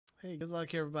Hey, good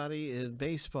luck everybody in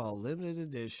baseball limited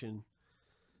edition.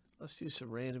 Let's do some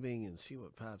randoming and see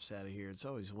what pops out of here. It's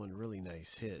always one really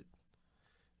nice hit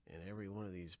in every one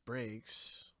of these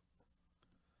breaks.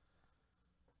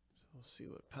 So we'll see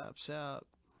what pops out.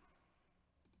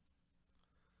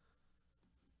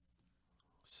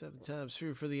 7 times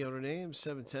through for the owner names,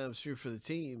 7 times through for the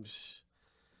teams.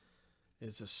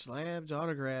 It's a slabbed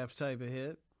autograph type of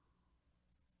hit.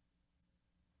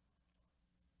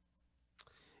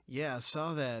 Yeah, I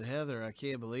saw that, Heather. I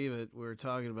can't believe it. We were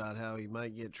talking about how he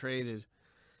might get traded,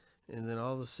 and then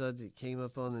all of a sudden it came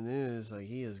up on the news like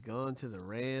he has gone to the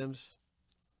Rams.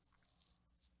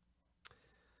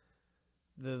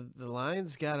 The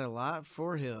Lions got a lot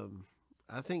for him.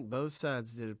 I think both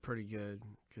sides did it pretty good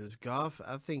because Goff,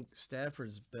 I think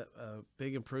Stafford's a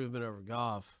big improvement over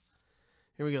Goff.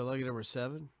 Here we go. Look at number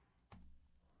 7.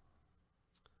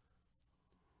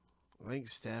 I think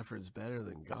Stafford's better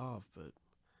than Goff, but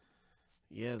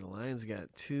yeah, the Lions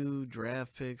got 2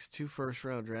 draft picks, 2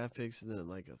 first-round draft picks, and then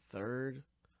like a third.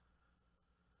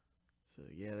 So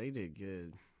yeah, they did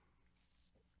good.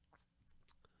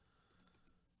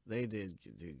 They did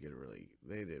really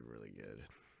good.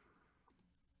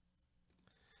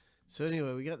 So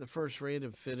anyway, we got the first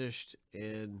random finished,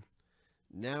 and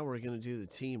now we're going to do the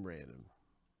team random.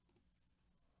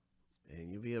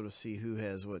 And you'll be able to see who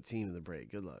has what team in the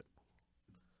break. Good luck.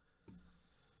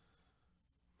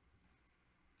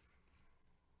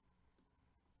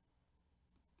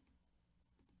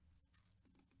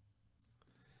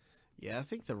 Yeah, I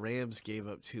think the Rams gave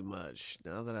up too much.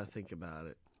 Now that I think about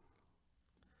it,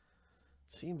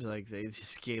 seems like they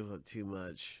just gave up too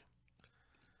much.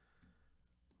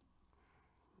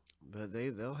 But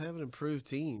they'll have an improved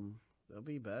team. They'll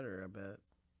be better, I bet.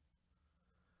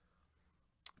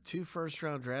 2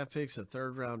 first-round draft picks, a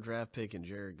third-round draft pick, and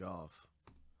Jared Goff.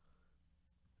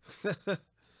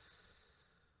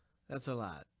 That's a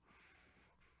lot.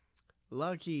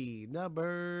 Lucky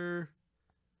number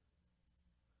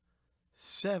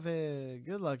 7.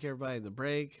 Good luck, everybody, in the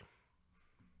break.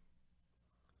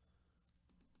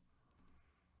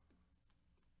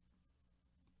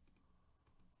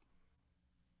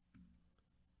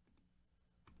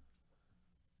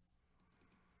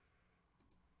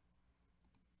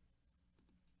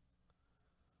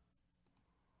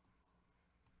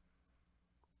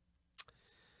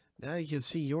 Now you can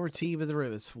see your team in the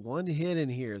room. It's 1 hit in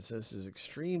here, so this is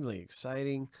extremely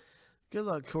exciting. Good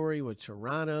luck, Corey, with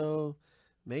Toronto.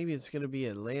 Maybe it's going to be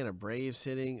Atlanta Braves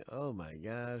hitting. Oh, my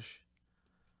gosh.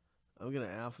 I'm going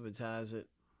to alphabetize it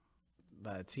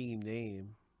by team name.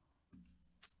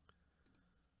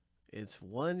 It's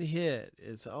 1 hit.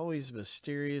 It's always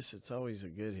mysterious. It's always a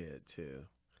good hit, too.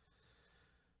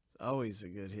 It's always a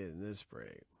good hit in this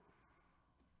break.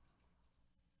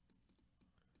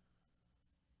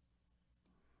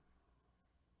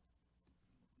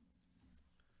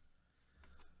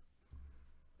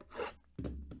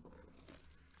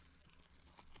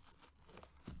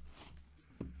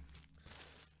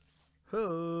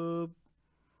 Hope.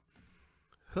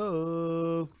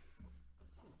 Hope.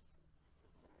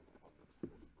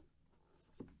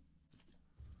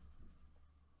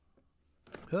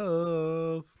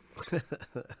 Hope.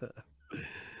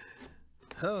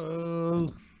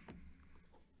 Hope.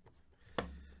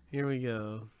 Here we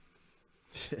go.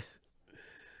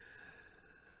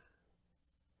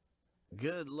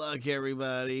 Good luck,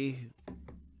 everybody,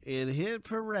 in Hit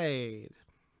Parade.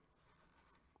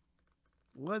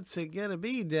 What's it going to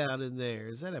be down in there?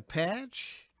 Is that a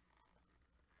patch?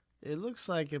 It looks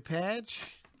like a patch.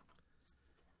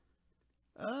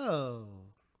 Oh,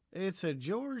 it's a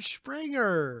George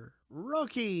Springer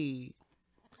rookie.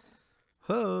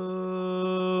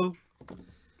 Ho!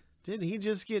 Didn't he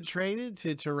just get traded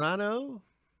to Toronto?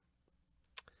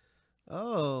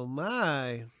 Oh,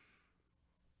 my.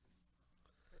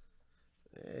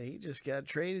 Yeah, he just got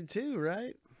traded too,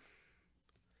 right?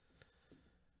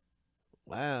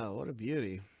 Wow, what a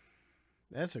beauty.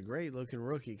 That's a great looking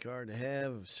rookie card to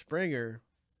have. Springer.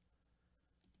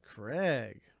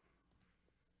 Craig.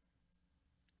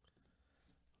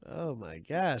 Oh my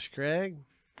gosh, Craig.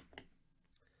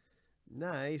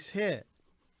 Nice hit.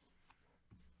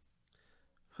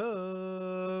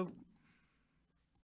 Hope.